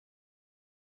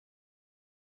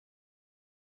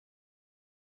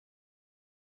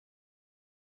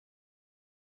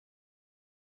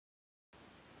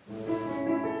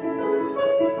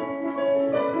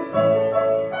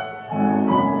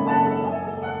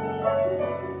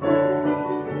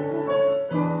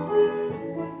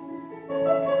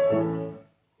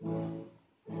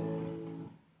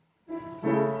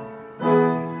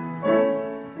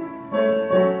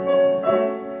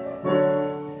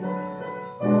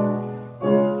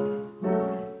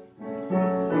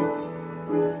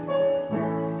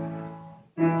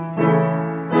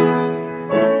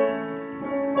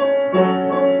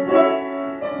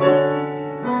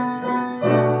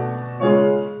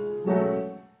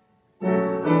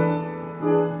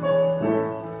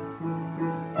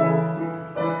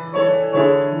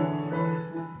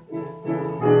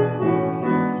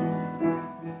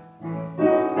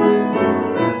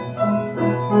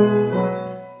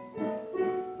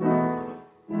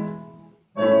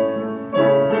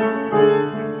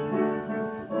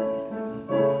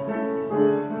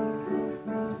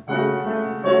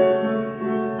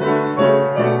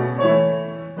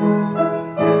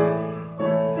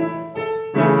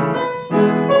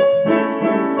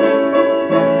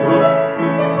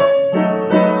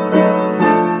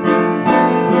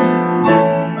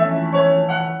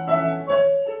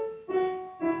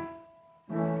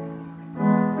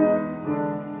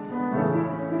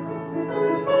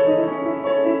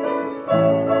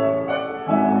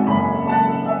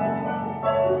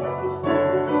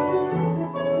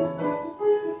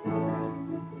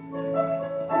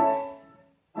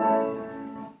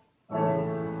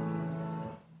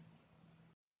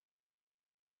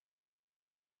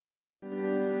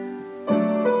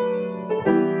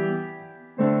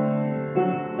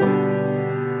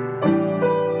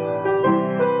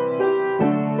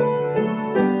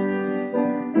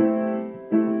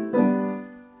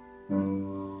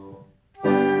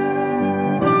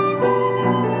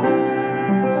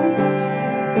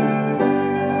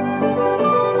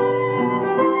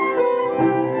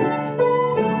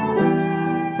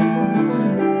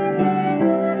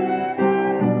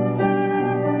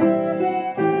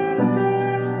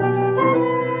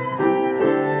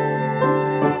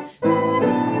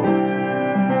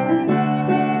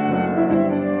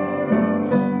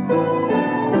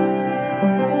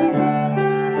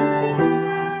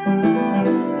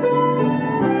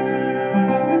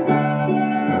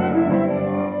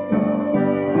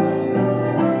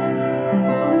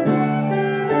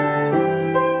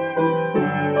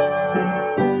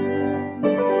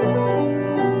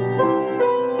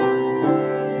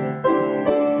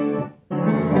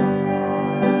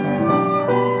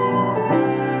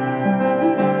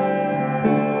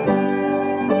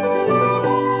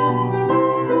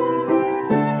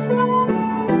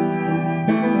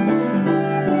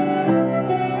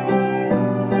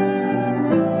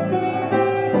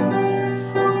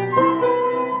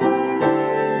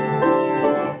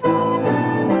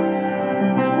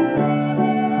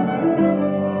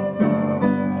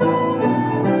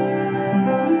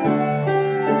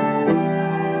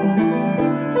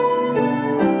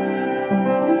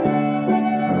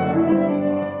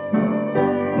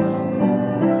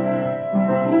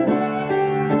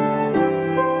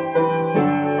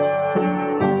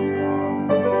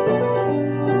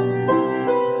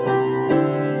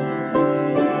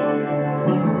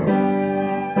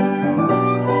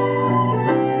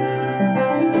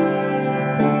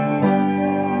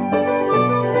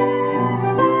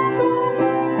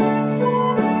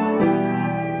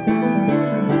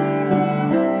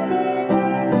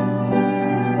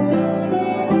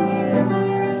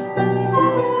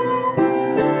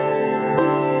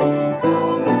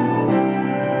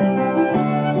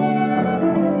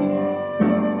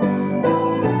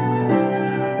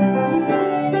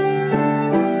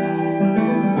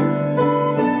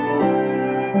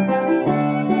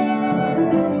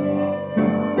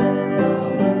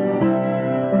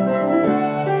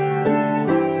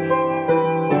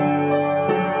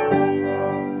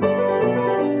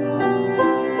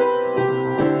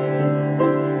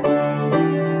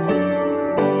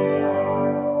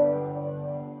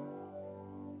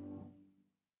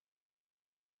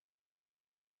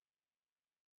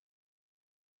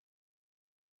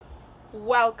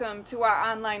Welcome to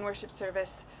our online worship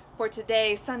service for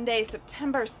today, Sunday,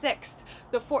 September 6th,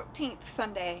 the 14th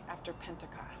Sunday after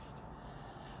Pentecost.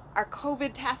 Our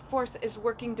COVID task force is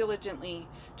working diligently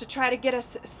to try to get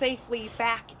us safely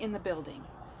back in the building.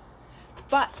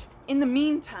 But in the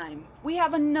meantime, we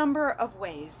have a number of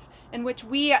ways in which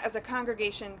we as a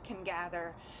congregation can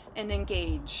gather and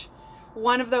engage.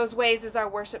 One of those ways is our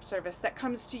worship service that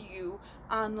comes to you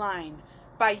online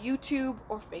by YouTube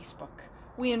or Facebook.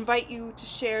 We invite you to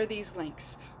share these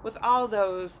links with all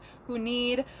those who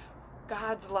need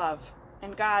God's love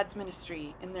and God's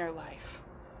ministry in their life.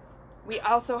 We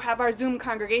also have our Zoom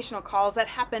congregational calls that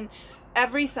happen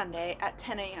every Sunday at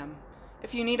 10 a.m.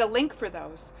 If you need a link for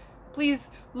those,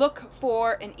 please look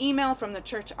for an email from the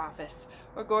church office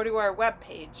or go to our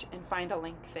webpage and find a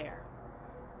link there.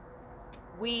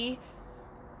 We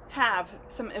have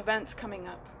some events coming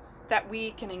up that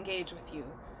we can engage with you.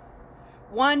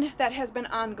 One that has been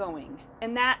ongoing,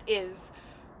 and that is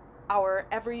our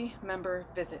every member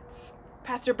visits.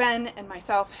 Pastor Ben and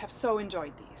myself have so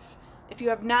enjoyed these. If you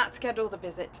have not scheduled a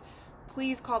visit,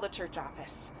 please call the church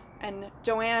office and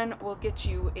Joanne will get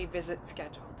you a visit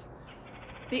scheduled.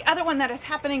 The other one that is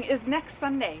happening is next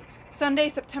Sunday. Sunday,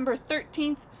 September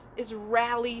 13th is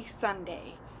Rally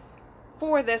Sunday.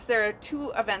 For this, there are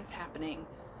two events happening.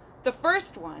 The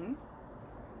first one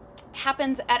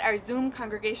happens at our Zoom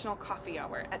congregational coffee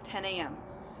hour at 10 a.m.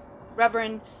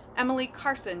 Reverend Emily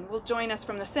Carson will join us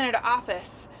from the Synod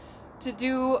office to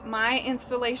do my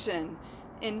installation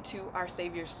into our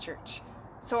Savior's Church.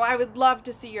 So I would love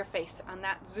to see your face on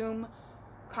that Zoom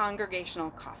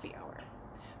congregational coffee hour.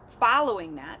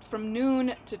 Following that, from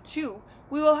noon to 2,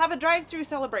 we will have a drive-through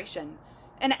celebration.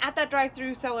 And at that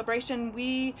drive-through celebration,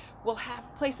 we will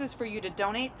have places for you to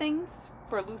donate things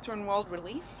for Lutheran World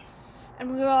Relief.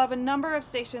 And we will have a number of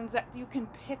stations that you can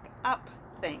pick up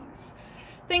things.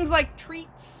 Things like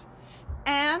treats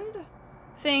and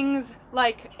things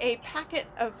like a packet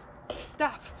of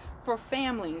stuff for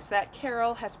families that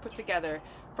Carol has put together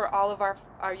for all of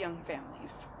our young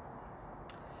families.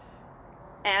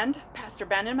 And Pastor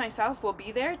Ben and myself will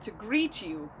be there to greet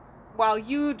you while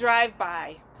you drive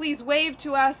by. Please wave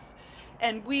to us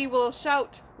and we will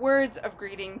shout words of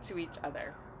greeting to each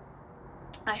other.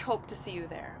 I hope to see you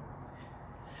there.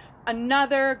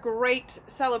 Another great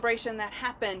celebration that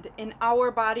happened in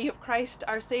our body of Christ,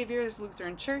 our Savior's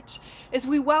Lutheran Church, is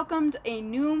we welcomed a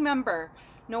new member,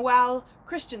 Noelle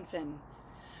Christianson.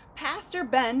 Pastor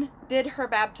Ben did her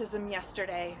baptism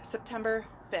yesterday, September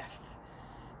 5th.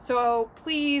 So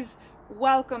please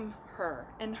welcome her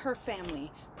and her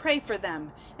family, pray for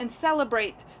them, and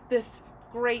celebrate this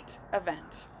great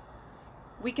event.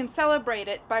 We can celebrate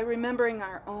it by remembering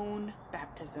our own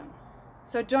baptism.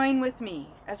 So join with me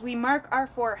as we mark our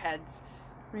foreheads,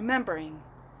 remembering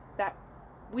that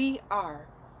we are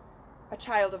a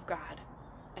child of God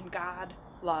and God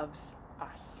loves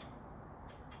us.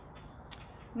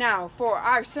 Now for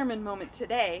our sermon moment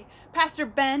today, Pastor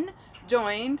Ben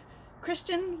joined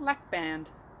Christian Leckband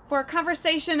for a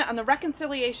conversation on the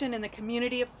reconciliation in the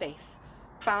community of faith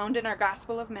found in our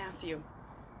Gospel of Matthew.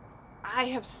 I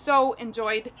have so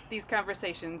enjoyed these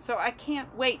conversations, so I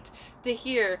can't wait to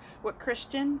hear what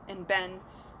Christian and Ben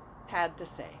had to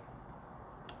say.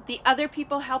 The other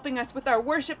people helping us with our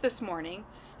worship this morning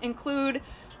include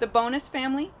the Bonus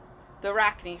family, the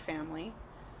Rockne family,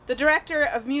 the director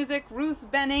of music,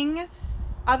 Ruth Benning,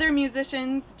 other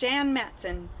musicians,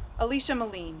 Matson, Alecia,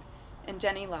 Meline, and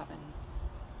Jennie, Loven.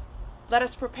 Let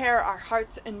us prepare our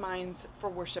hearts and minds for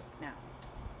worship now.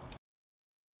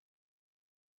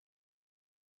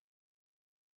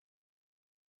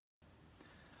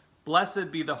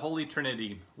 Blessed be the Holy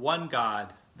Trinity, one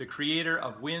God, the creator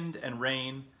of wind and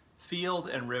rain, field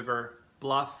and river,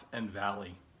 bluff and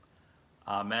valley.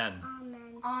 Amen.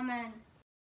 Amen. Amen.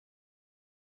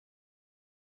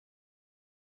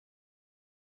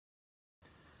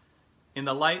 In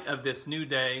the light of this new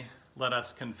day, let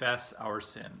us confess our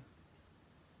sin.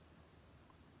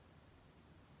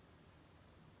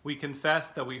 We confess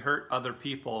that we hurt other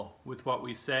people with what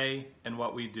we say and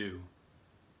what we do.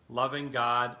 Loving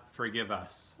God, forgive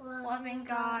us. Loving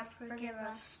God, forgive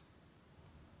us.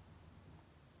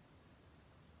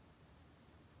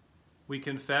 We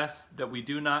confess that we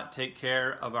do not take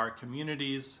care of our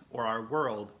communities or our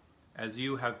world as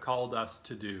you have called us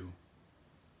to do.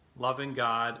 Loving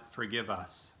God, forgive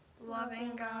us.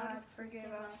 Loving God,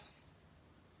 forgive us.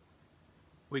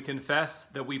 We confess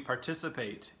that we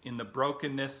participate in the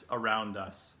brokenness around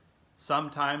us,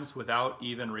 sometimes without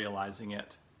even realizing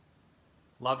it.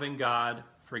 Loving God,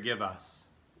 forgive us.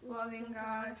 Loving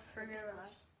God, forgive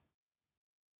us.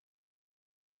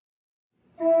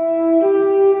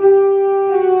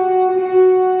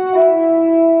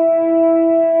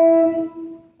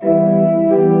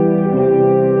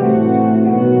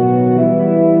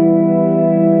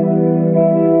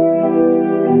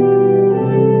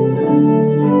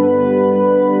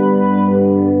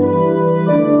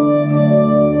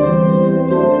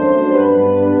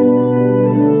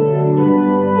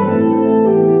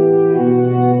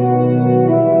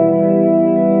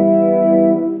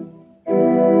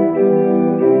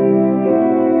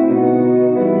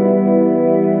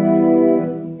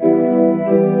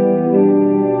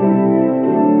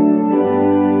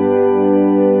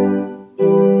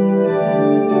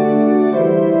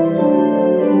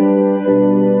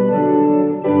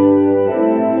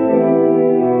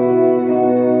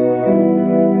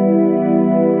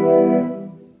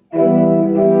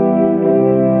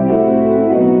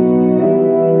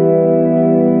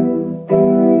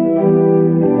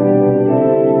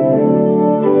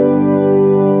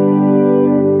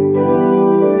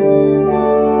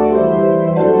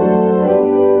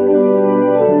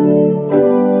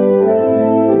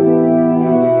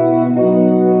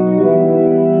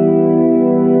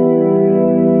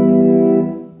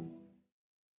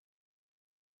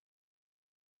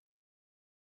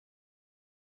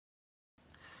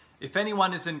 If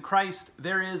anyone is in Christ,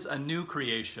 there is a new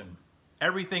creation.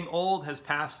 Everything old has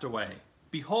passed away.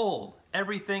 Behold,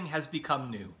 everything has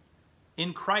become new.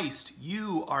 In Christ,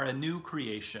 you are a new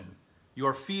creation.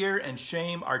 Your fear and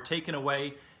shame are taken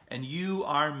away, and you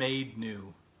are made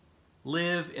new.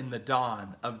 Live in the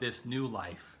dawn of this new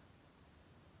life.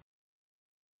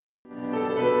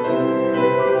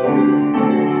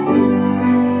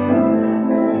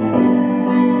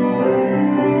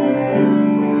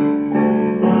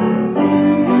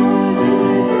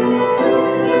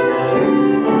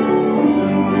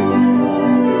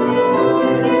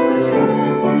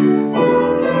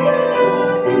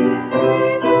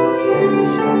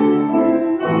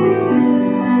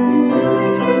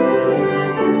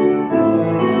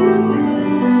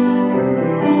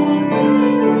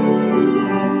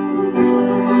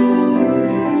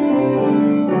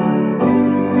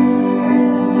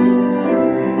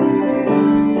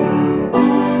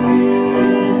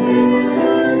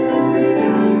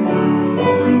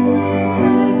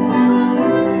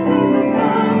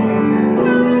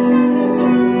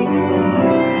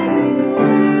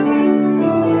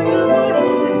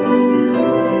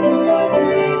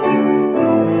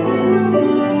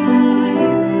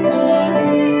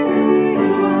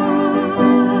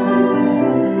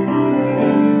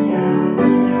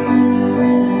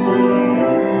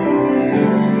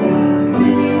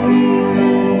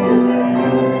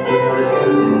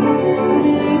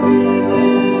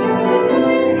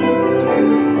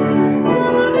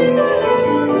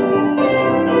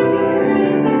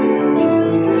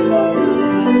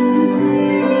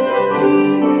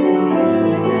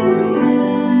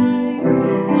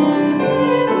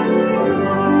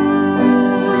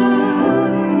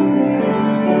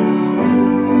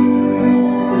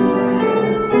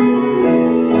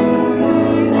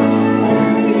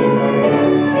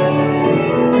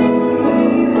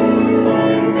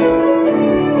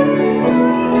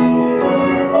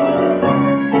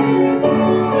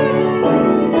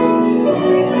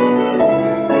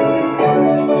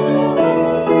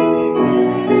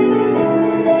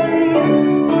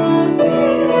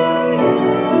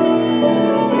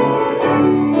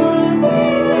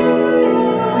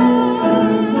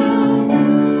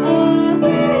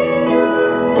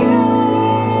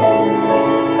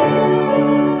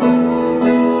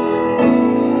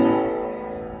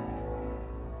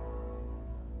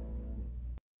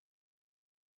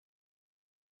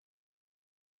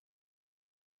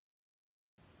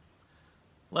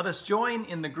 Let us join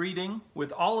in the greeting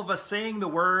with all of us saying the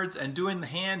words and doing the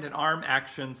hand and arm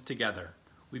actions together.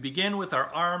 We begin with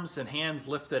our arms and hands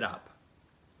lifted up.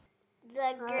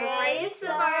 The grace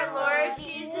of our Lord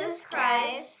Jesus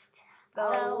Christ, the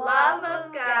love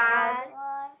of God,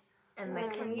 and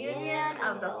the communion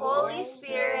of the Holy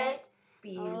Spirit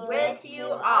be with you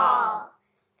all,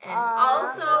 and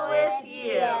also with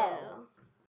you.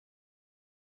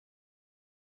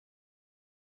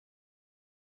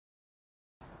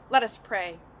 Let us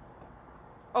pray.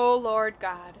 O Lord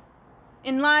God,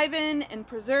 enliven and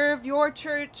preserve your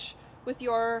church with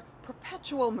your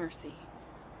perpetual mercy.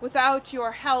 Without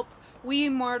your help, we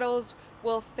mortals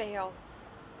will fail.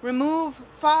 Remove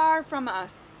far from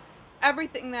us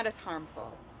everything that is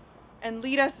harmful, and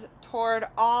lead us toward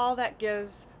all that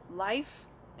gives life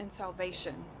and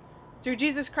salvation. Through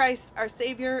Jesus Christ, our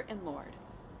Savior and Lord.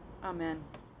 Amen.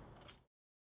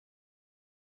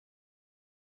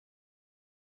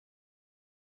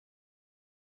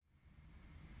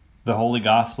 The Holy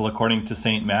Gospel according to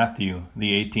St. Matthew,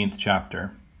 the 18th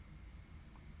chapter.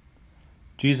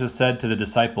 Jesus said to the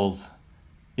disciples,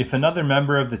 "If another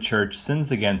member of the church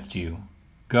sins against you,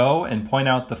 go and point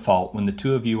out the fault when the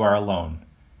two of you are alone.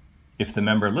 If the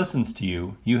member listens to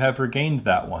you, you have regained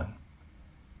that one.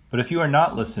 But if you are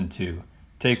not listened to,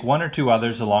 take one or two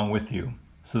others along with you,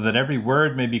 so that every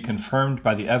word may be confirmed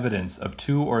by the evidence of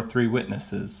 2 or 3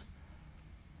 witnesses.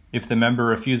 If the member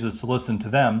refuses to listen to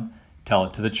them, tell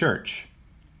it to the church.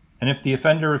 And if the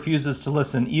offender refuses to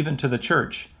listen even to the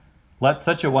church, let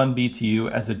such a one be to you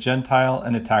as a Gentile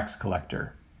and a tax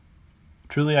collector.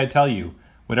 Truly I tell you,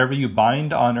 whatever you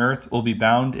bind on earth will be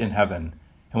bound in heaven,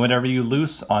 and whatever you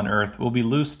loose on earth will be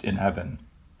loosed in heaven.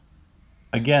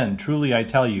 Again, truly I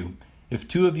tell you, if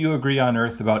 2 of you agree on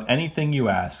earth about anything you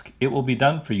ask, it will be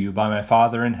done for you by my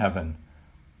Father in heaven.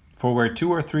 For where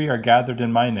 2 or 3 are gathered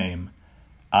in my name,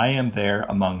 I am there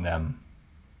among them."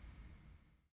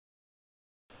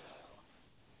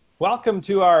 Welcome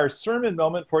to our sermon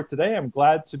moment for today. I'm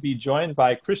glad to be joined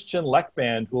by Christian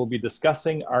Leckband, who will be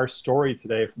discussing our story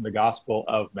today from the Gospel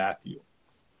of Matthew.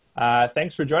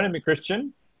 Thanks for joining me,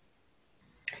 Christian.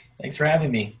 Thanks for having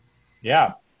me.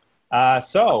 Yeah.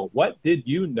 So what did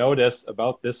you notice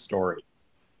about this story?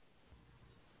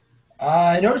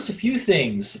 I noticed a few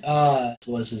things.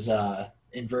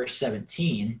 In verse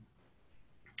 17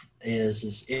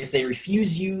 is if they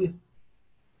refuse to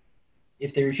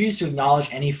acknowledge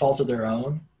any fault of their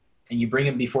own, and you bring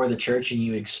them before the church and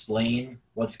you explain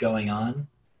what's going on.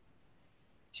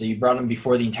 So you brought them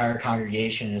before the entire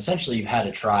congregation, and essentially you've had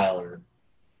a trial, or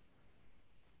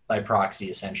by proxy,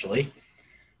 essentially.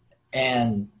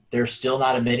 And they're still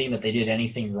not admitting that they did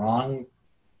anything wrong.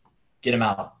 Get them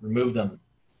out. Remove them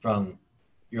from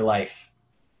your life.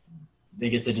 They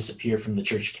get to disappear from the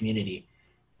church community.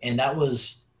 And that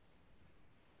was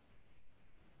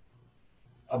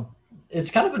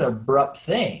it's kind of an abrupt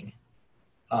thing.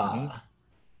 And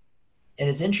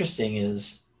it's interesting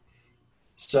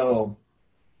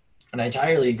and I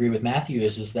entirely agree with Matthew,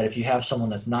 is that if you have someone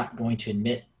that's not going to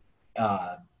admit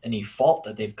any fault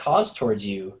that they've caused towards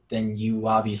you, then you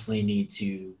obviously need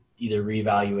to either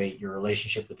reevaluate your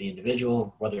relationship with the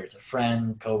individual, whether it's a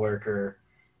friend, coworker,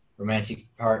 romantic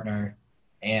partner,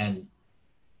 and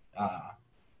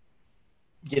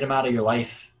get them out of your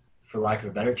life, for lack of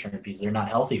a better term, because they're not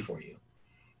healthy for you.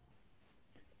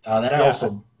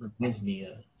 Also reminds me.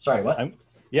 Sorry, what? I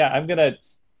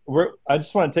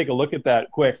just want to take a look at that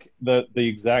quick. The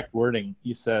exact wording.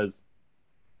 He says,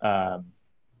 and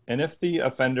if the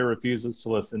offender refuses to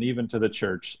listen even to the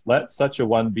church, let such a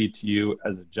one be to you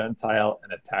as a Gentile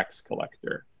and a tax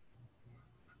collector.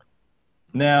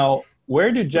 Now,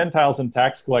 where do Gentiles and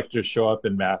tax collectors show up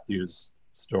in Matthew's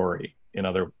story in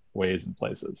other ways and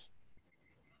places?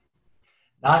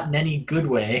 Not in any good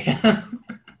way.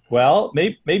 Well,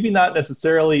 maybe not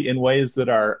necessarily in ways that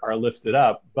are lifted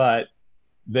up, but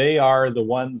they are the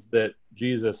ones that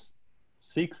Jesus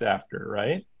seeks after,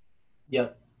 right?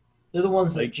 Yep. They're the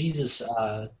ones that Jesus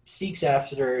seeks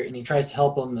after, and he tries to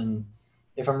help them. And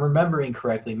if I'm remembering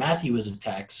correctly, Matthew was a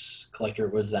tax collector.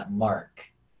 Was that Mark?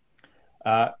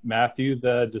 Matthew,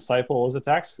 the disciple, was a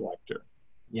tax collector.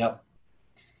 Yep.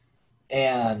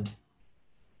 And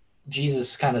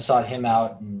Jesus kind of sought him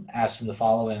out and asked him to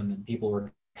follow him, and people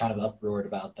were kind of uproared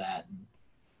about that.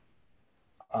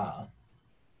 And,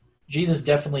 Jesus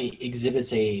definitely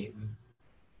exhibits a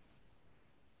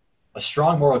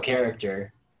strong moral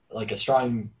character, like a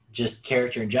strong just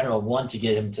character in general. One, to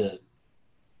get him to,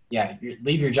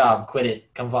 leave your job, quit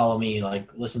it, come follow me, like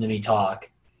listen to me talk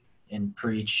and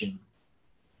preach and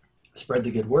spread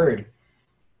the good word.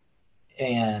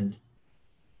 And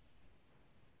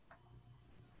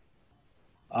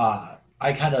I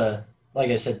kind of, like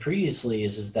I said previously,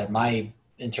 is that my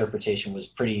interpretation was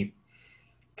pretty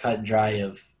cut and dry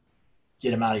of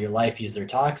get them out of your life because they're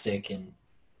toxic. And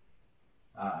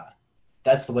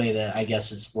that's the way that I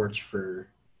guess it's worked or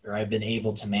I've been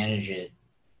able to manage it,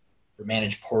 or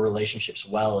manage poor relationships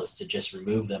well, is to just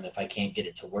remove them if I can't get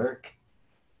it to work.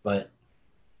 But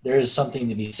there is something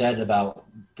to be said about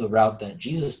the route that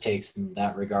Jesus takes in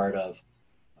that regard of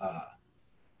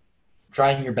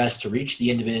trying your best to reach the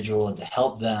individual and to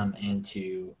help them, and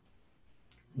to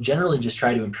generally just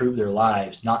try to improve their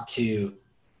lives.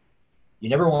 You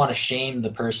never want to shame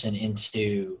the person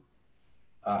into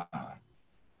a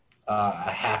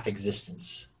half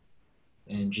existence.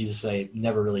 And Jesus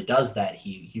never really does that.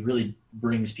 He really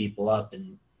brings people up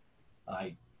and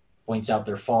points out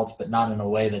their faults, but not in a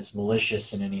way that's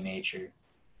malicious in any nature.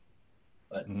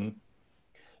 But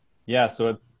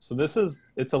so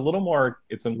it's a little more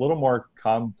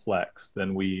complex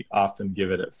than we often give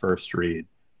it at first read.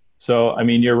 So I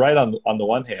mean, you're right on the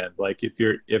one hand, like if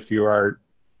you are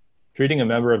treating a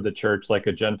member of the church like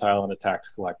a Gentile and a tax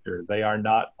collector, they are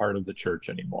not part of the church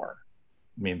anymore.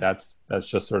 I mean, that's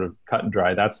just sort of cut and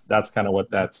dry. That's kind of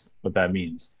what that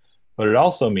means. But it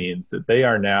also means that they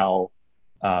are now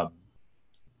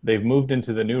they've moved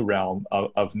into the new realm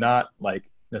of not like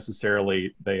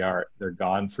necessarily they're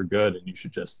gone for good and you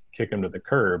should just kick them to the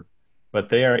curb, but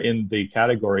they are in the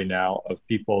category now of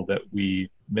people that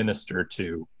we minister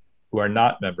to who are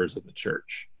not members of the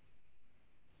church.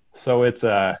 So it's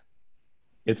a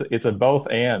both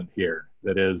and here.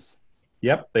 That is,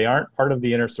 yep, they aren't part of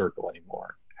the inner circle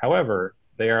anymore. However,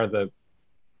 they are the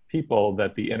people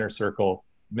that the inner circle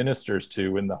ministers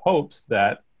to in the hopes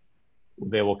that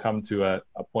they will come to a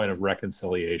point of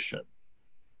reconciliation.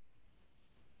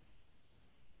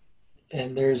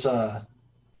 And there's there's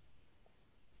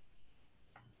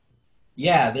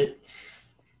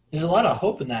a lot of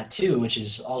hope in that too, which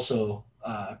is also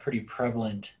a pretty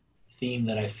prevalent theme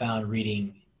that I found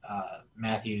reading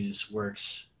Matthew's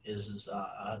works, is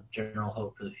a general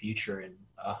hope for the future, and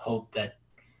a hope that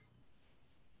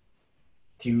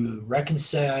to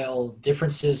reconcile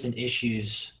differences and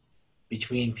issues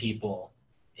between people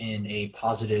in a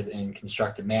positive and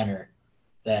constructive manner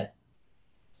that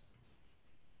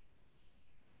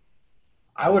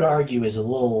I would argue is a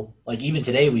little, like, even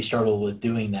today we struggle with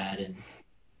doing that and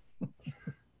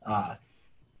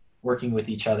working with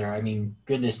each other. I mean,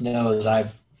 goodness knows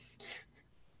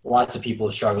lots of people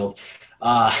have struggled.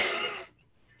 I'm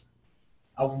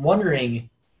wondering,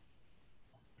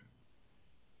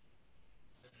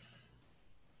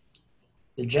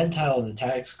 the Gentile and the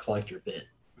tax collector bit,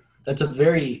 those are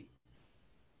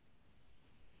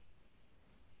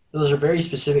very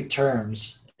specific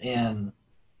terms, and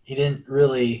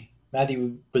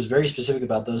Matthew was very specific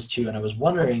about those two, and I was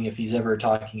wondering if he's ever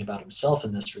talking about himself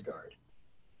in this regard.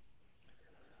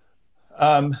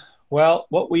 Well,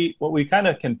 what we kind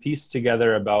of can piece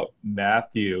together about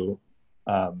Matthew,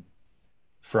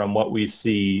 from what we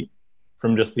see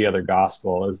from just the other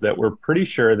gospel, is that we're pretty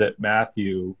sure that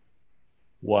Matthew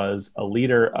was a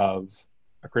leader of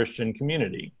a Christian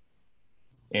community.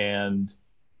 And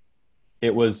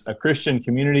it was a Christian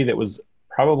community that was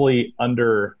probably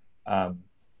under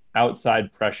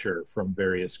outside pressure from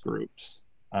various groups.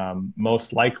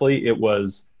 Most likely it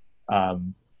was,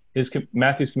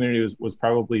 Matthew's community was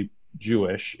probably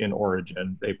Jewish in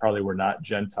origin. They probably were not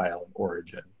Gentile in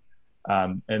origin.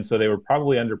 And so they were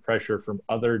probably under pressure from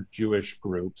other Jewish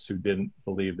groups who didn't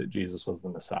believe that Jesus was the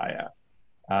Messiah.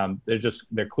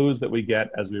 They're clues that we get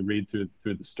as we read through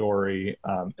the story,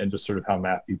 and just sort of how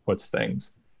Matthew puts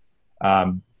things.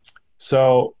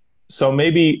 So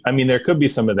maybe, I mean, there could be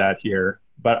some of that here,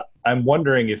 but I'm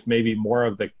wondering if maybe more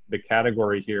of the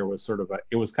category here was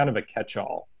it was kind of a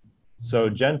catch-all. So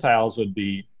Gentiles would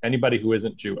be anybody who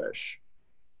isn't Jewish.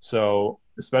 So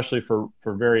especially for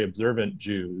very observant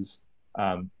Jews,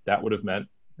 that would have meant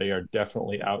they are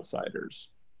definitely outsiders.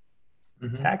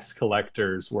 Mm-hmm. Tax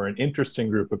collectors were an interesting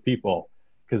group of people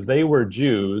because they were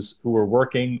Jews who were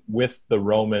working with the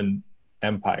Roman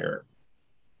Empire.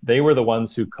 They were the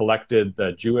ones who collected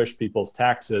the Jewish people's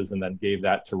taxes and then gave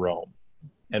that to Rome.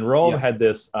 And Rome had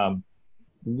this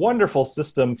wonderful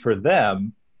system for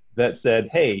them that said,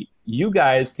 hey, you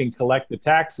guys can collect the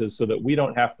taxes so that we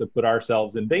don't have to put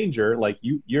ourselves in danger. Like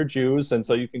you're Jews, and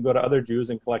so you can go to other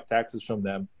Jews and collect taxes from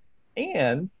them.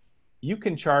 And you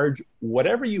can charge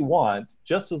whatever you want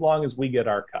just as long as we get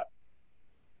our cut.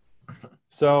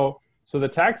 So the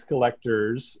tax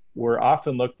collectors were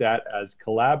often looked at as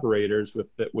collaborators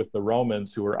with the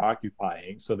Romans who were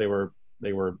occupying. So they were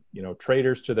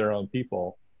traitors to their own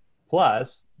people.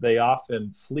 Plus, they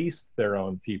often fleeced their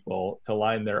own people to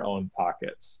line their own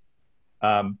pockets.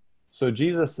 So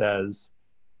Jesus says,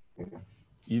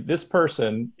 this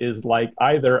person is like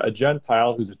either a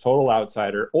Gentile who's a total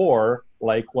outsider or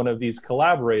like one of these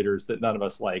collaborators that none of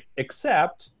us like,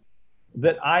 except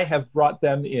that I have brought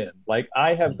them in. Like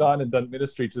I have gone and done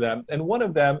ministry to them, and one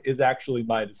of them is actually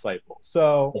my disciple.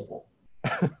 So,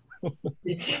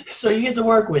 so you get to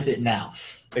work with it now.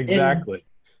 Exactly.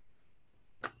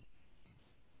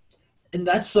 And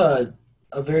that's a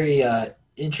very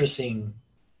interesting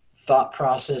thought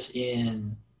process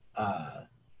in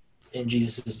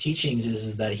Jesus' teachings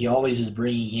is that he always is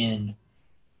bringing in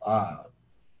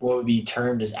what would be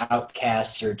termed as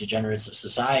outcasts or degenerates of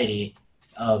society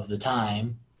of the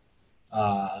time.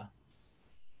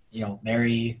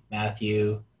 Mary,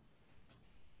 Matthew.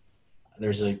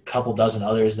 There's a couple dozen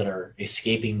others that are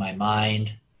escaping my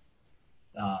mind.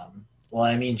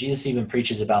 Jesus even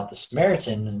preaches about the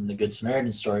Samaritan and the Good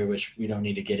Samaritan story, which we don't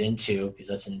need to get into because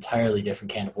that's an entirely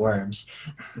different can of worms.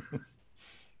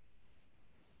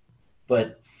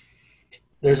 But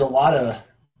there's a lot of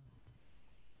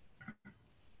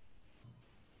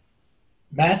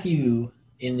Matthew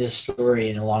in this story,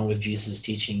 and along with Jesus'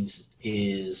 teachings,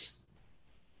 is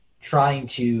trying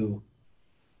to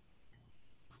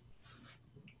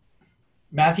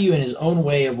Matthew, in his own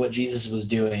way of what Jesus was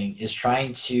doing, is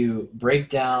trying to break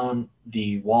down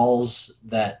the walls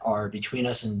that are between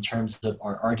us in terms of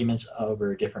our arguments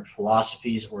over different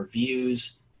philosophies or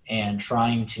views, and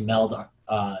trying to meld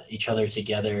each other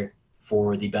together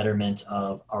for the betterment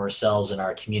of ourselves and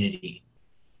our community.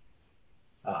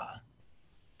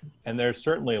 And there's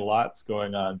certainly lots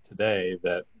going on today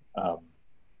that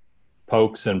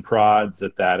pokes and prods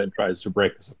at that and tries to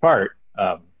break us apart.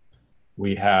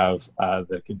 We have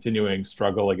the continuing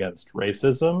struggle against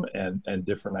racism and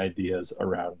different ideas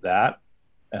around that,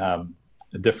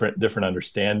 different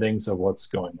understandings of what's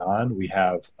going on. We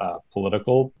have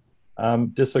political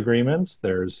disagreements.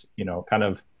 There's kind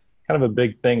of a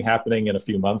big thing happening in a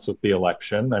few months with the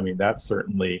election. I mean, that's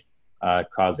certainly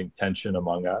causing tension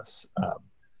among us.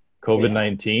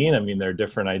 COVID-19. I mean, there are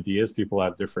different ideas. People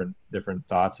have different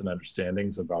thoughts and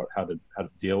understandings about how to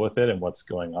deal with it and what's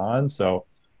going on. So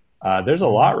there's a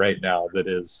lot right now that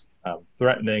is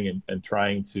threatening and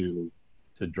trying to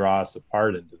draw us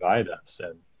apart and divide us.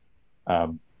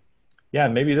 And yeah,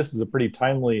 maybe this is a pretty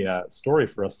timely story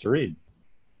for us to read.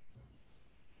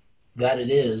 That it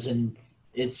is, and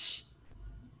it's.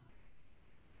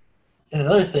 And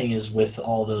another thing is with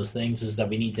all those things is that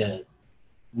we need to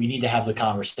have the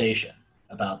conversation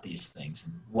about these things.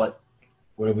 And what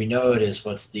do we know it is?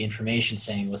 What's the information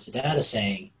saying? What's the data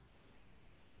saying?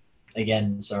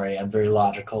 Again, sorry, I'm very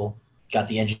logical. Got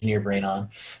the engineer brain on.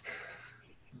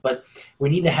 But we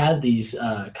need to have these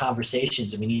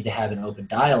conversations, and we need to have an open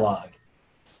dialogue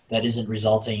that isn't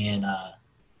resulting in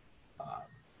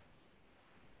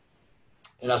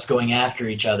us going after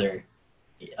each other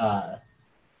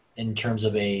in terms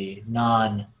of a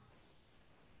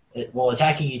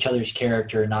attacking each other's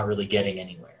character and not really getting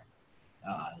anywhere.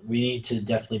 We need to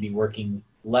definitely be working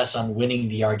less on winning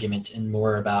the argument and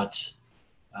more about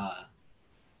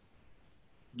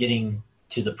getting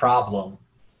to the problem,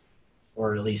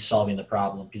 or at least solving the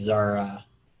problem, because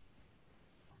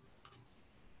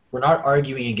we're not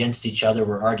arguing against each other,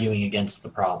 we're arguing against the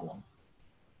problem.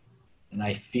 And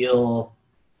I feel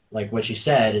like what you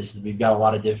said is that we've got a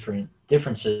lot of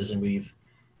differences, and we've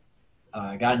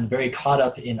gotten very caught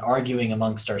up in arguing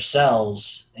amongst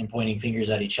ourselves and pointing fingers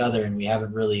at each other, and we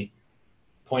haven't really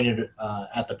pointed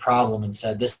at the problem and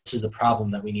said, this is the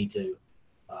problem that we need to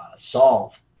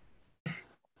solve.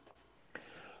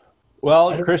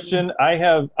 Well, Christian, I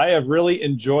have really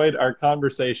enjoyed our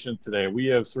conversation today. We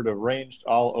have sort of ranged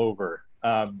all over.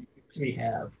 We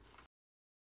have.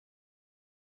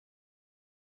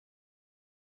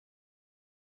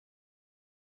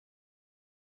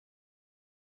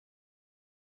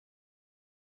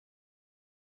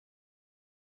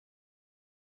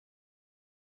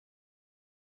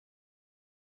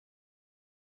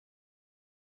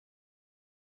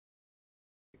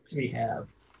 We have.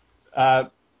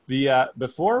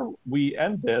 Before we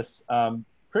end this,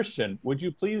 Christian, would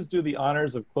you please do the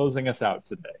honors of closing us out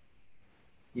today?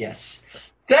 Yes.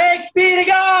 Thanks be to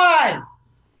God!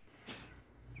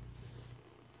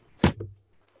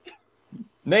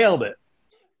 Nailed it.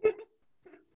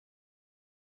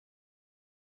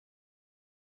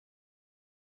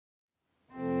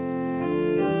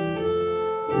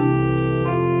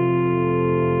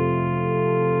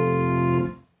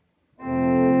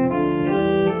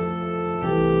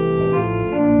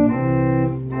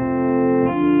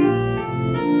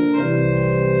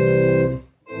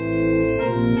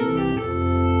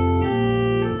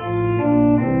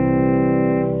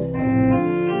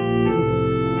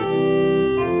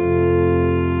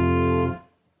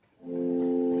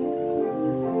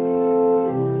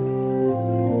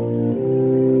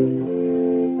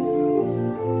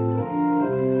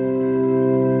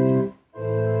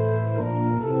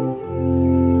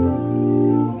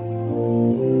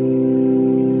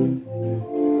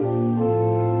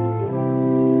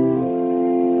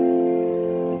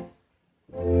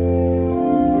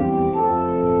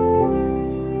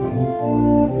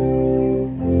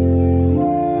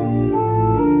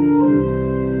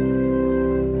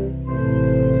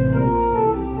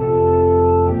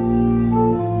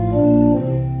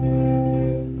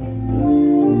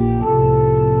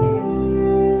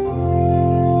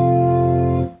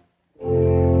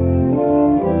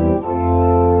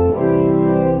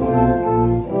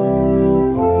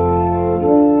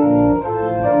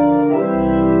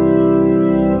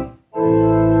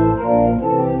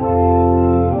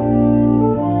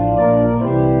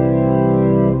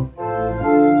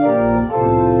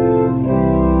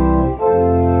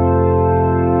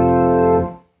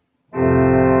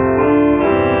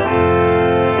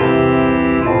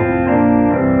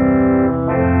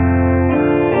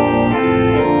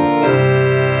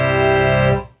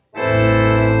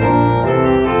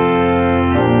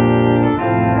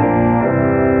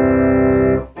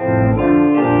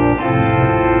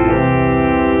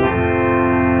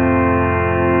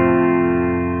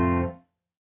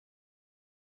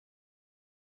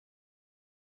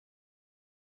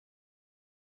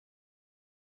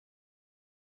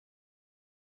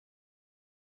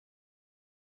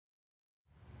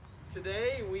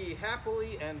 Today, we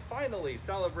happily and finally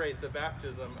celebrate the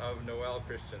baptism of Noelle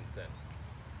Christianson.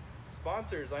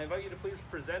 Sponsors, I invite you to please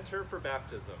present her for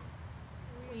baptism.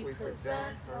 We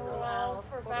present Noelle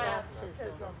for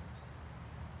baptism.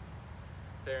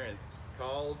 Parents,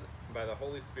 called by the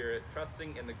Holy Spirit,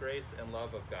 trusting in the grace and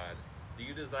love of God, do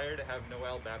you desire to have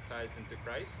Noelle baptized into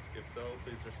Christ? If so,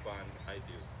 please respond, I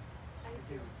do. I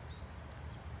do.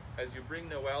 As you bring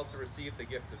Noelle to receive the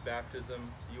gift of baptism,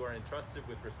 you are entrusted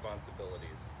with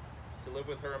responsibilities. To live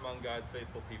with her among God's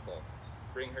faithful people.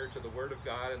 Bring her to the Word of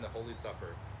God and the Holy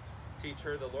Supper. Teach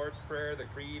her the Lord's Prayer, the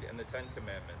Creed, and the Ten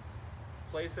Commandments.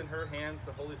 Place in her hands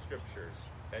the Holy Scriptures,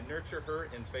 and nurture her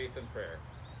in faith and prayer,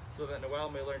 so that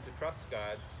Noelle may learn to trust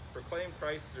God, proclaim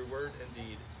Christ through word and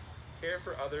deed, care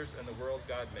for others and the world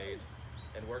God made,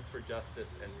 and work for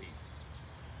justice and peace.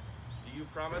 Do you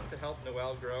promise to help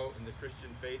Noelle grow in the Christian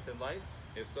faith and life?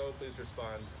 If so, please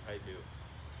respond, I do.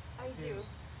 I do.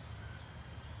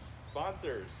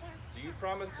 Sponsors, do you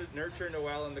promise to nurture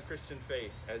Noelle in the Christian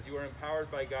faith as you are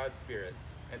empowered by God's Spirit,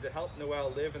 and to help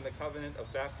Noelle live in the covenant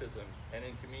of baptism and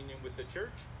in communion with the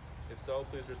church? If so,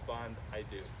 please respond, I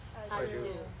do. I do.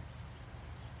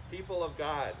 People of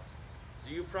God,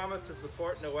 do you promise to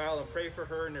support Noelle and pray for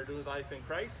her in her new life in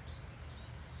Christ?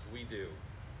 We do.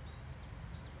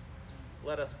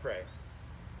 Let us pray.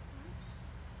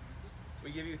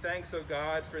 We give you thanks, O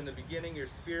God, for in the beginning your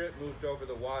Spirit moved over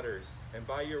the waters, and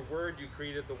by your word you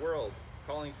created the world,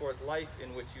 calling forth life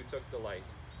in which you took delight.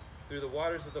 Through the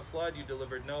waters of the flood you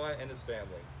delivered Noah and his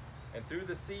family, and through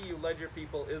the sea you led your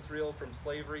people Israel from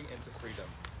slavery into freedom.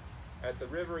 At the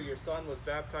river your Son was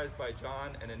baptized by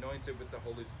John and anointed with the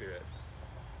Holy Spirit.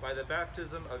 By the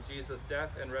baptism of Jesus'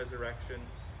 death and resurrection,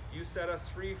 you set us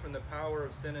free from the power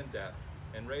of sin and death,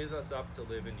 and raise us up to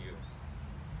live in you.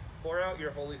 Pour out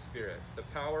your Holy Spirit, the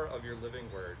power of your living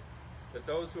word, that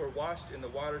those who are washed in the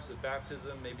waters of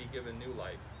baptism may be given new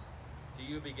life. To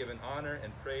you be given honor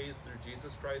and praise through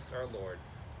Jesus Christ our Lord,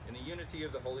 in the unity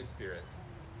of the Holy Spirit,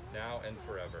 now and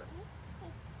forever.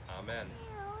 Amen.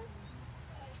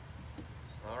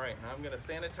 All right, now I'm going to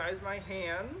sanitize my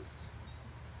hands,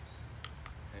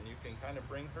 and you can kind of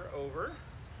bring her over.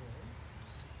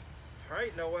 All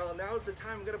right, Noelle, now's the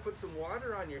time. I'm going to put some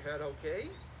water on your head, okay?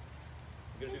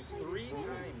 I'm going to do 3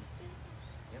 times.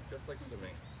 Yep, just like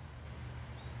swimming.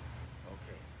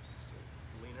 Okay.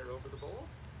 Lean her over the bowl.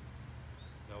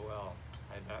 Noelle,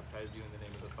 I baptize you in the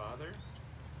name of the Father,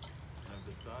 and of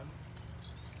the Son,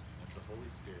 and of the Holy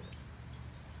Spirit.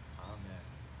 Amen.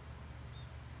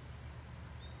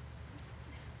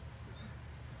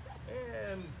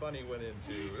 And Bunny went in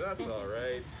too. That's all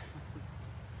right.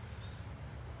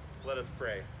 Let us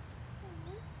pray.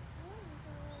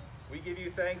 We give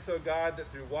you thanks, O God, that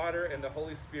through water and the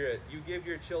Holy Spirit, you give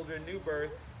your children new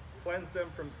birth, cleanse them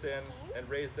from sin, and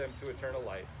raise them to eternal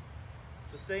life.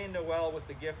 Sustain Noelle with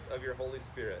the gift of your Holy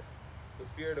Spirit, the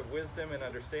spirit of wisdom and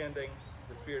understanding,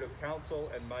 the spirit of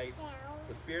counsel and might,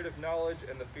 the spirit of knowledge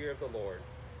and the fear of the Lord,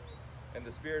 and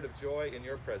the spirit of joy in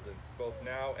your presence, both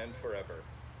now and forever.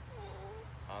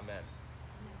 Amen.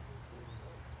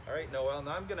 All right, Noelle,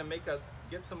 now I'm going to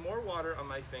get some more water on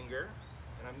my finger,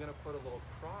 and I'm going to put a little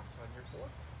cross on your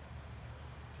forehead,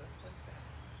 just like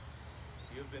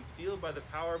that. You have been sealed by the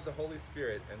power of the Holy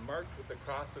Spirit and marked with the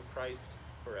cross of Christ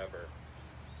forever.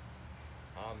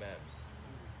 Amen.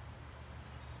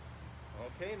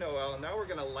 Okay, Noelle, now we're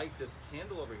going to light this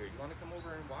candle over here. You want to come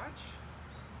over and watch?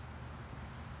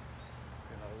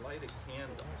 We're going to light a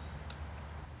candle.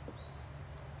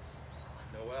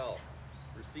 Noelle,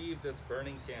 receive this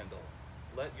burning candle.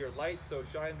 Let your light so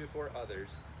shine before others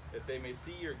that they may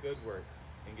see your good works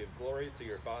and give glory to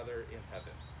your Father in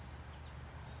heaven.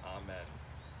 Amen.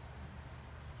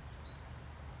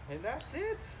 And that's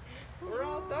it. We're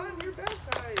all done. You're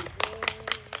baptized.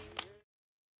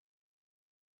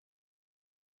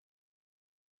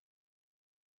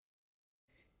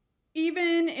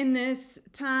 Even in this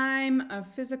time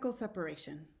of physical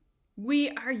separation, we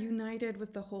are united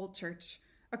with the whole church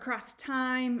across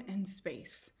time and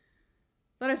space.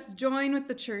 Let us join with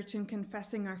the church in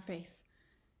confessing our faith,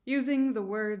 using the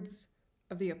words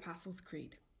of the Apostles'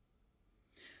 Creed.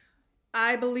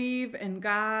 I believe in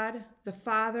God, the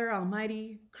Father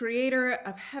Almighty, creator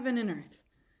of heaven and earth.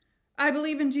 I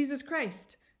believe in Jesus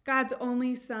Christ, God's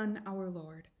only Son, our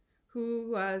Lord,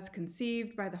 who was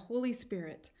conceived by the Holy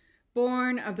Spirit,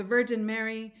 born of the Virgin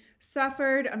Mary,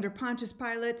 suffered under Pontius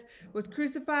Pilate, was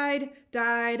crucified,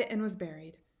 died, and was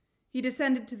buried. He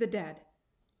descended to the dead.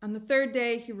 On the third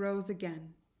day, he rose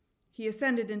again. He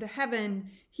ascended into heaven.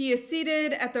 He is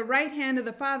seated at the right hand of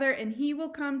the Father, and he will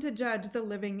come to judge the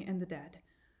living and the dead.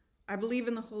 I believe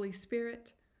in the Holy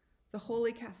Spirit, the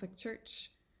Holy Catholic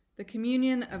Church, the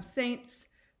communion of saints,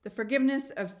 the forgiveness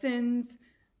of sins,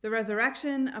 the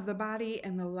resurrection of the body,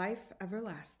 and the life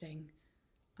everlasting.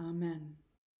 Amen.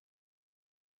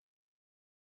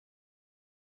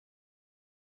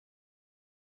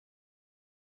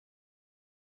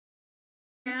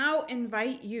 Now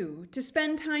invite you to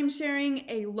spend time sharing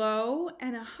a low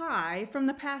and a high from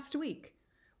the past week.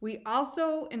 We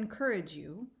also encourage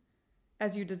you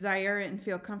as you desire and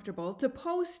feel comfortable, to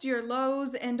post your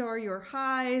lows and/or your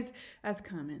highs as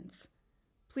comments.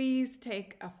 Please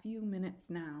take a few minutes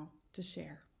now to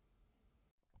share.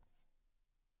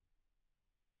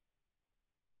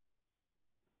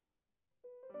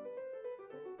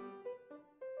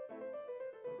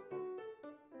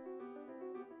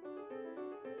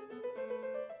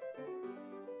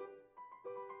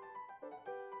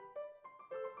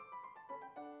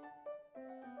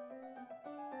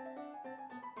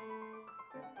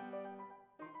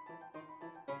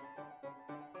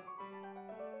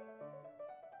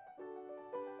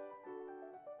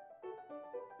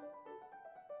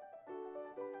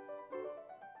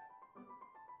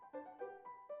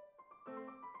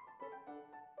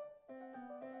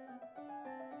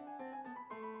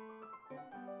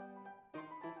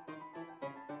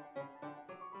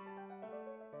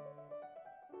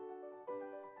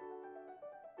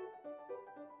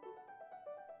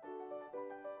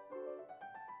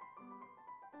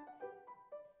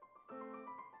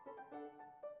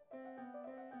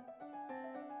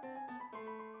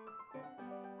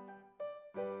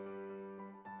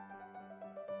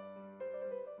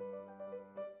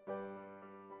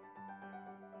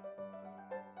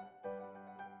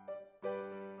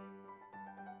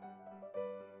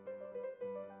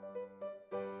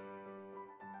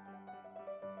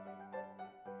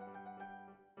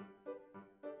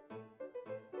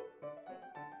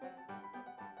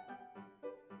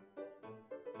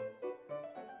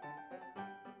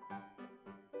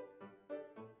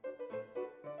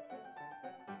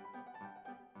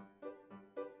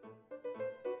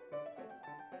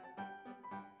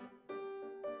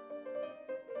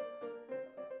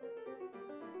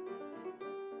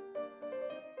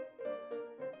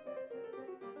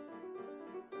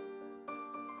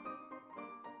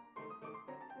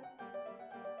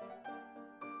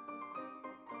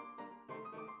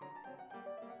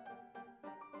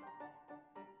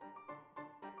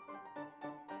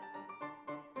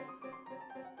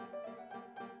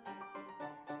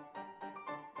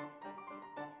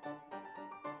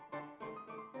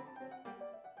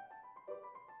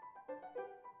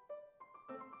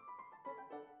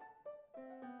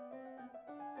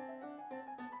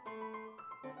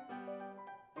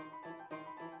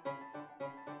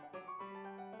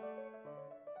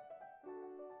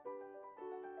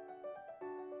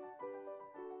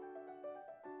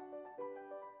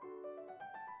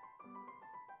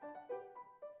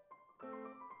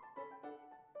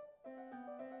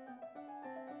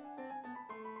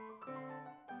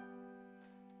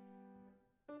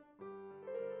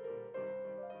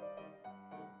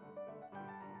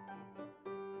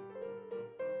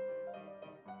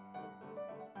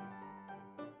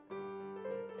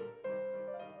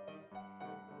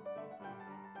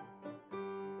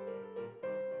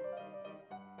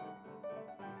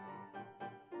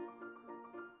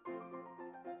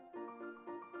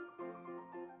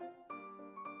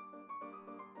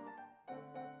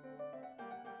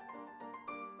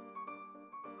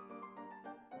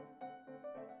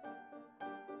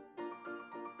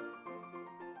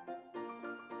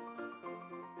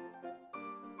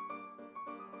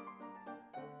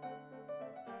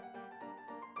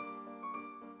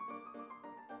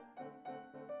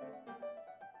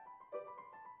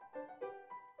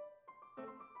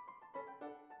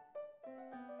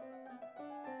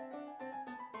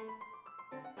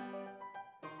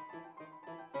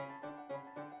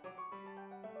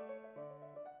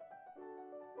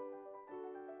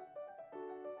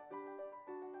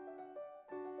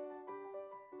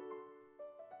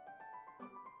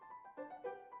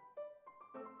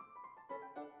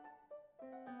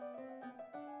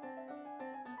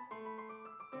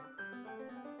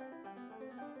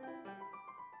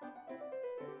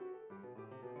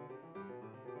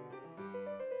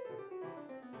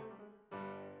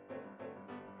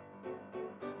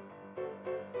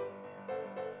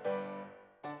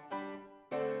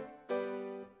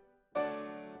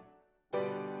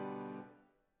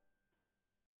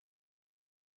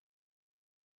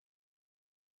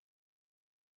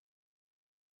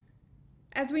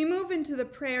 As we move into the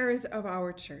prayers of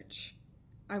our church,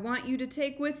 I want you to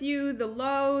take with you the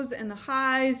lows and the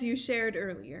highs you shared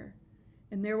earlier,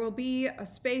 and there will be a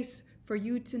space for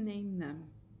you to name them.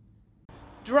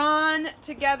 Drawn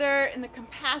together in the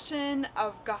compassion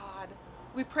of God,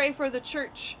 we pray for the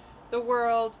church, the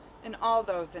world, and all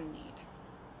those in need.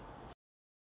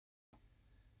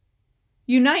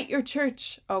 Unite your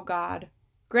church, O God.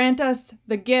 Grant us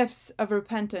the gifts of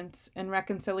repentance and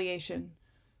reconciliation.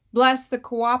 Bless the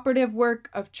cooperative work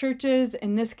of churches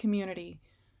in this community.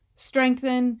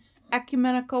 Strengthen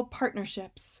ecumenical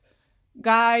partnerships.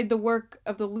 Guide the work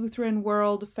of the Lutheran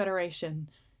World Federation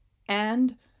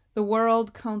and the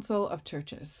World Council of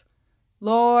Churches.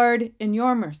 Lord, in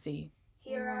your mercy,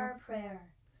 Hear our prayer.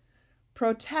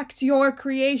 protect your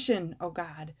creation, O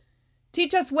God.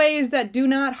 Teach us ways that do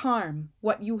not harm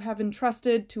what you have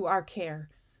entrusted to our care.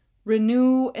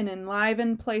 Renew and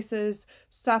enliven places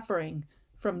suffering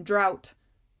from drought,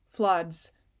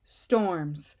 floods,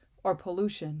 storms, or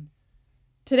pollution.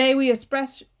 Today we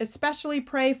especially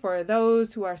pray for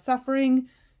those who are suffering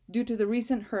due to the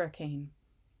recent hurricane.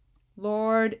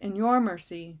 Lord, in your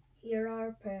mercy, Hear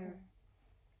our prayer.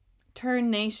 turn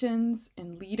nations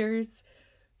and leaders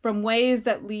from ways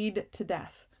that lead to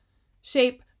death.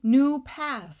 Shape new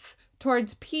paths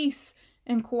towards peace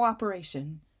and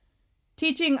cooperation,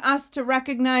 teaching us to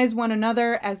recognize one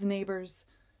another as neighbors.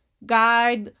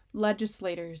 Guide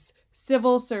legislators,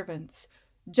 civil servants,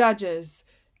 judges,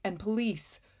 and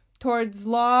police towards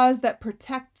laws that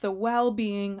protect the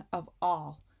well-being of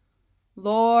all.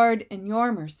 Lord, in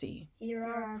your mercy, Hear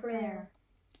our prayer.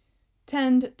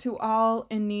 tend to all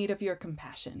in need of your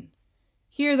compassion.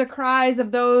 Hear the cries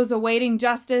of those awaiting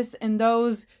justice and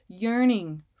those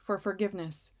yearning for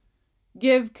forgiveness.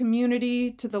 Give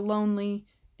community to the lonely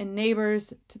and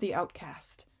neighbors to the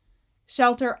outcast.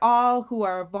 Shelter all who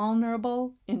are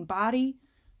vulnerable in body,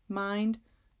 mind,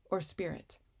 or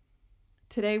spirit.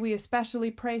 Today we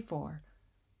especially pray for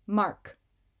Mark,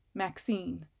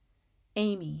 Maxine,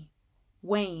 Amy,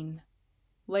 Wayne,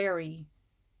 Larry,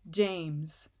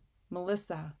 James,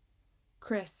 Melissa,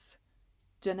 Chris,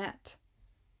 Jeanette,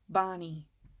 Bonnie,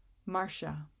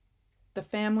 Marcia, the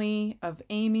family of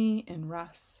Amy and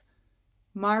Russ,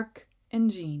 Mark and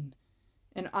Jean,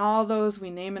 and all those we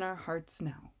name in our hearts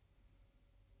now.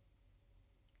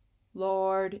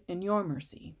 Lord, in your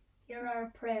mercy, Hear our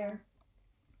prayer.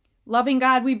 loving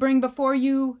God, we bring before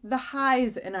you the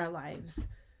highs in our lives,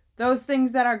 those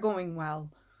things that are going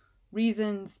well,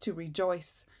 reasons to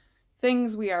rejoice,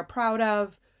 things we are proud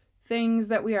of, things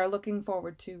that we are looking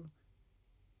forward to.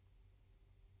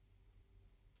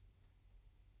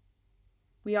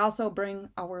 We also bring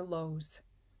our lows,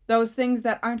 those things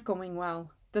that aren't going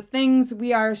well, the things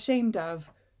we are ashamed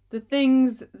of, the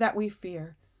things that we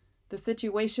fear, the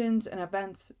situations and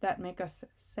events that make us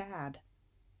sad.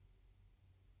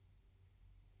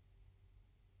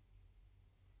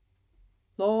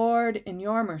 Lord, in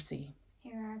your mercy,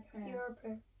 Hear our prayer. Hear our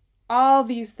prayer. all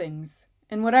these things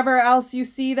and whatever else you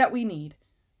see that we need,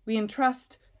 we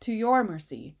entrust to your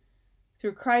mercy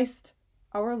through Christ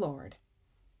our Lord.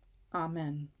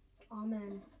 Amen.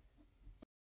 Amen.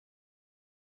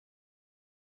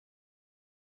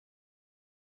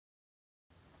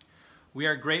 We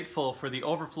are grateful for the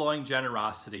overflowing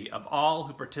generosity of all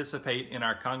who participate in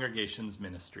our congregation's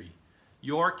ministry.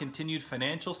 Your continued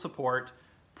financial support,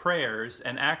 prayers,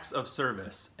 and acts of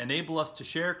service enable us to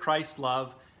share Christ's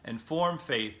love and form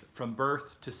faith from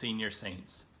birth to senior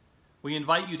saints. We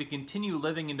invite you to continue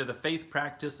living into the faith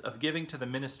practice of giving to the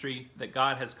ministry that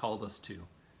God has called us to.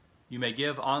 You may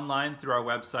give online through our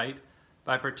website,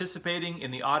 by participating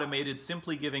in the automated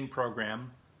Simply Giving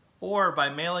program, or by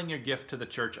mailing your gift to the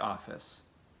church office.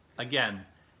 Again,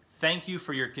 thank you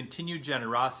for your continued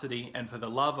generosity and for the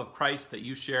love of Christ that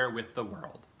you share with the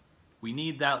world. We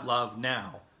need that love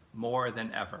now more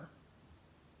than ever.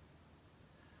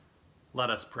 Let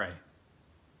us pray.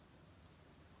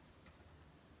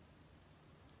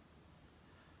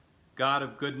 God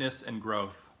of goodness and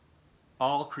growth,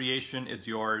 all creation is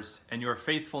yours, and your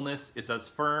faithfulness is as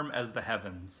firm as the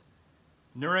heavens.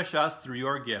 Nourish us through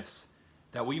your gifts,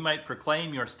 that we might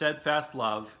proclaim your steadfast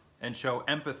love and show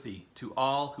empathy to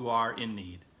all who are in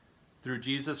need. Through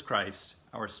Jesus Christ,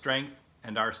 our strength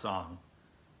and our song.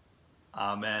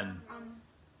 Amen.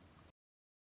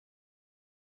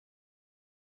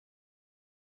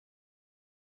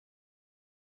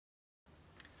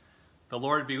 The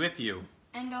Lord be with you.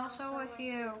 And also with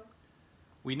you.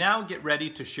 We now get ready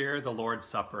to share the Lord's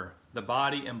Supper, the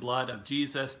body and blood of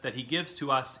Jesus that he gives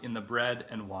to us in the bread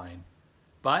and wine.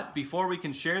 But before we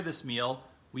can share this meal,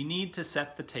 we need to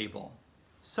set the table.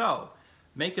 So,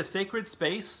 make a sacred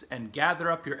space and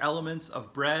gather up your elements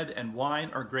of bread and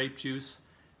wine or grape juice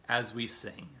as we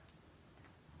sing.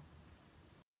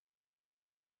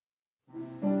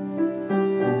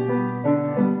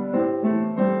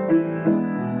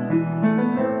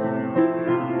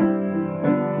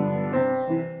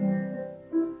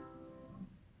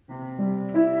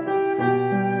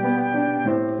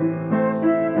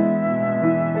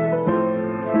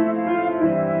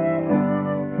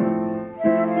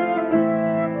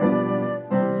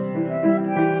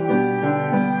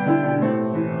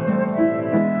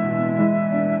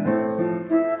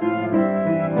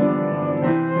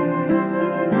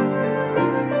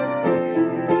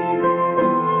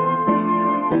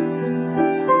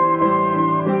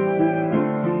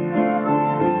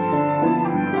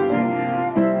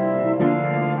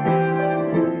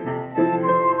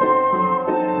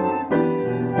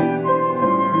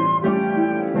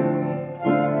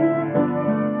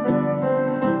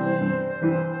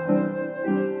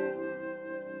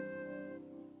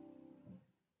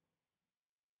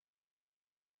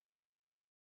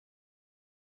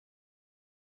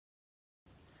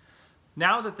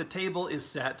 Now that the table is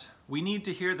set, we need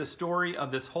to hear the story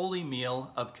of this holy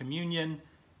meal of communion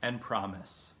and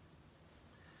promise.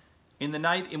 In the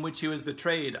night in which he was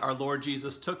betrayed, our Lord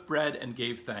Jesus took bread and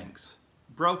gave thanks,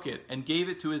 broke it, and gave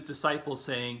it to his disciples,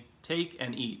 saying, "Take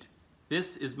and eat.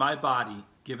 This is my body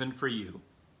given for you.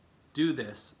 Do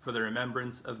this for the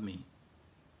remembrance of me."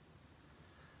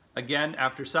 Again,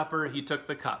 after supper, he took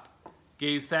the cup,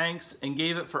 gave thanks, and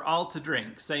gave it for all to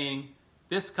drink, saying,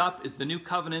 "This cup is the new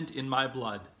covenant in my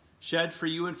blood, shed for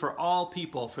you and for all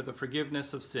people for the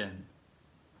forgiveness of sin.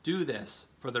 Do this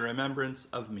for the remembrance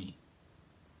of me."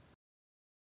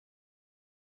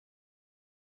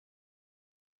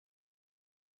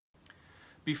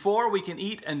 Before we can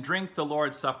eat and drink the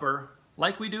Lord's Supper,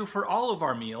 like we do for all of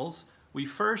our meals, we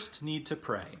first need to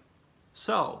pray.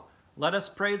 So, let us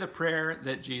pray the prayer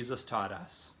that Jesus taught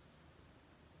us.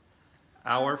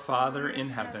 Our Father in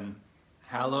heaven,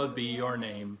 hallowed be your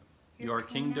name. Your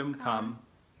kingdom come,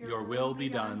 your will be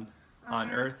done, on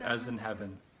earth as in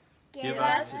heaven. Give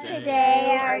us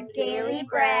today our daily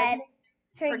bread.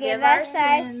 Forgive us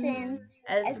our sins,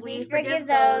 as we forgive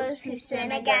those who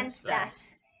sin against us.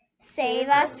 Save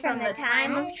us from the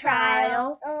time of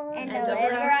trial, and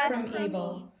deliver us from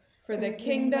evil. For the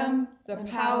kingdom, the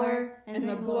power, and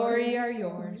the glory are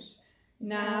yours,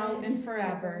 now and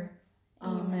forever.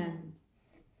 Amen.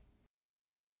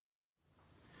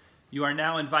 You are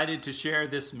now invited to share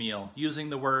this meal using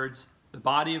the words, "The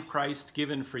body of Christ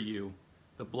given for you,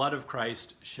 the blood of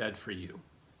Christ shed for you."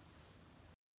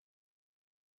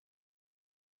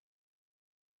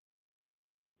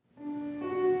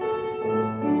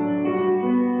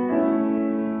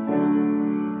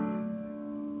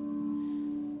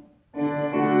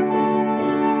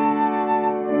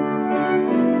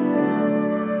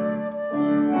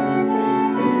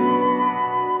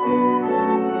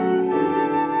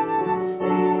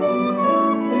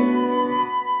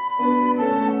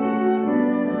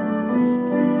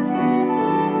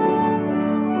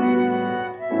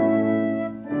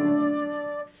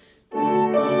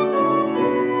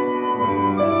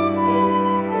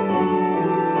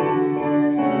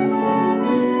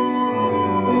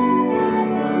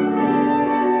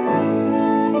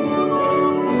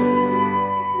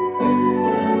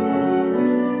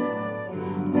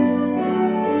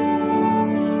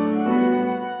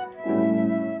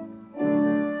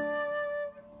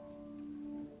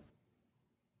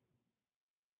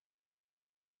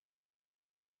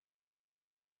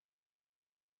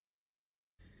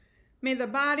 May the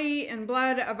body and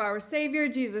blood of our Savior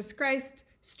Jesus Christ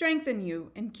strengthen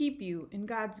you and keep you in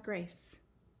God's grace.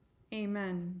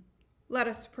 Amen. Let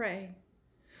us pray.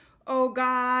 O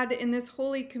God, in this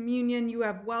holy communion you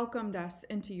have welcomed us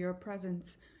into your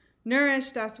presence,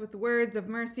 nourished us with words of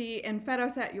mercy, and fed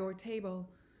us at your table.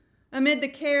 Amid the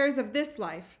cares of this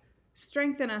life,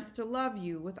 strengthen us to love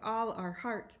you with all our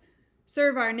heart,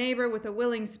 serve our neighbor with a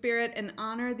willing spirit, and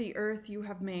honor the earth you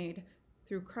have made,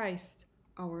 through Christ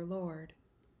our Lord.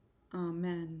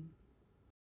 Amen.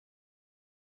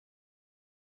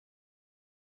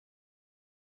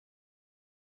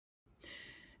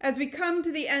 As we come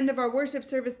to the end of our worship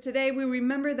service today, we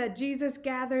remember that Jesus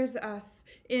gathers us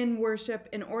in worship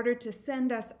in order to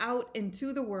send us out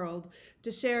into the world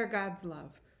to share God's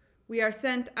love. We are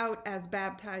sent out as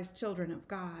baptized children of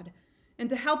God. And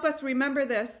to help us remember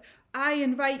this, I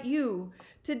invite you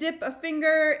to dip a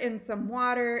finger in some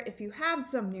water, if you have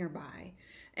some nearby,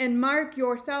 and mark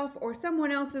yourself or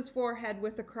someone else's forehead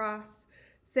with a cross,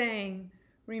 saying,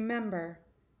 "Remember,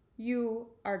 you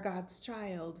are God's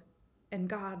child, and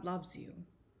God loves you."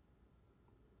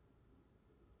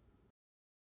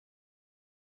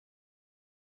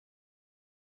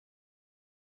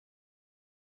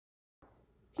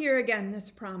 Hear again this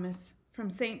promise from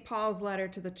St. Paul's letter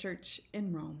to the church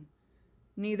in Rome.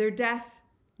 Neither death,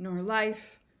 nor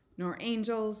life, nor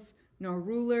angels, nor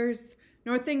rulers,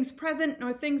 nor things present,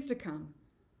 nor things to come,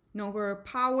 nor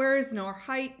powers, nor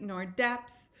height, nor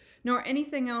depth, nor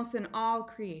anything else in all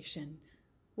creation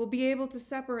will be able to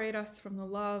separate us from the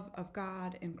love of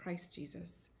God in Christ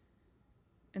Jesus.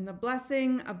 And the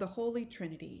blessing of the Holy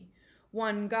Trinity,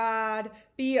 one God,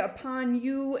 be upon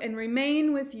you and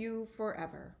remain with you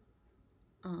forever.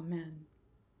 Amen.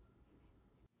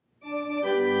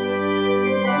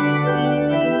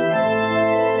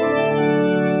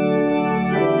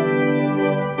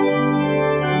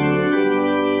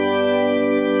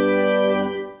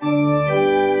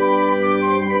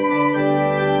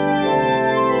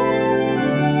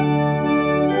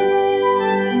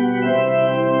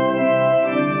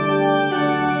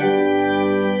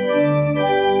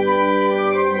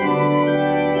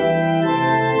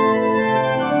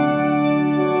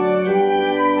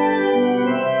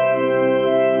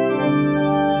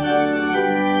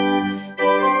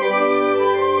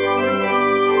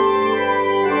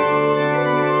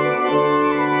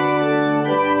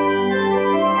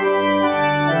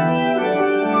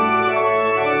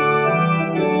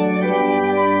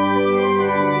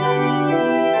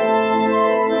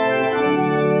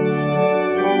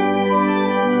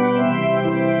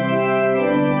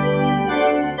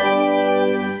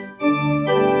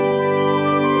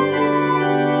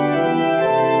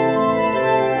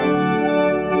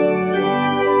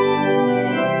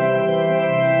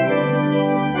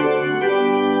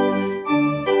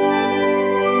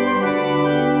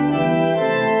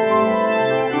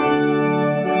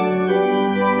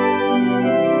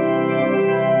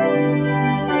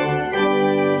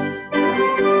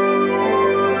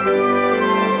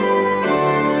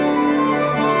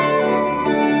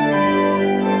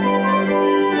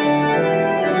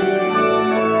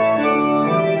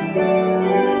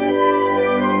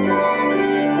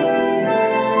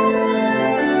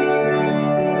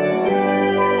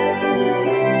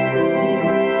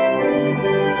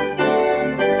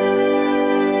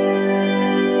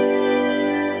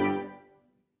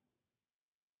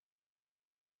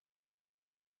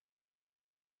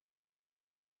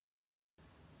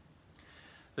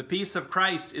 The peace of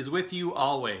Christ is with you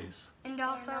always. And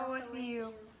also with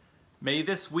you. May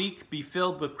this week be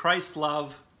filled with Christ's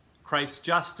love, Christ's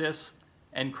justice,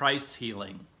 and Christ's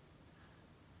healing.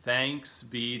 Thanks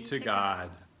be to God.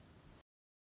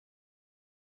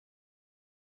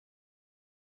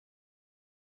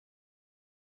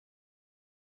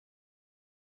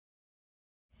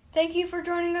 Thank you for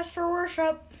joining us for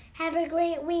worship. Have a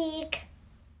great week.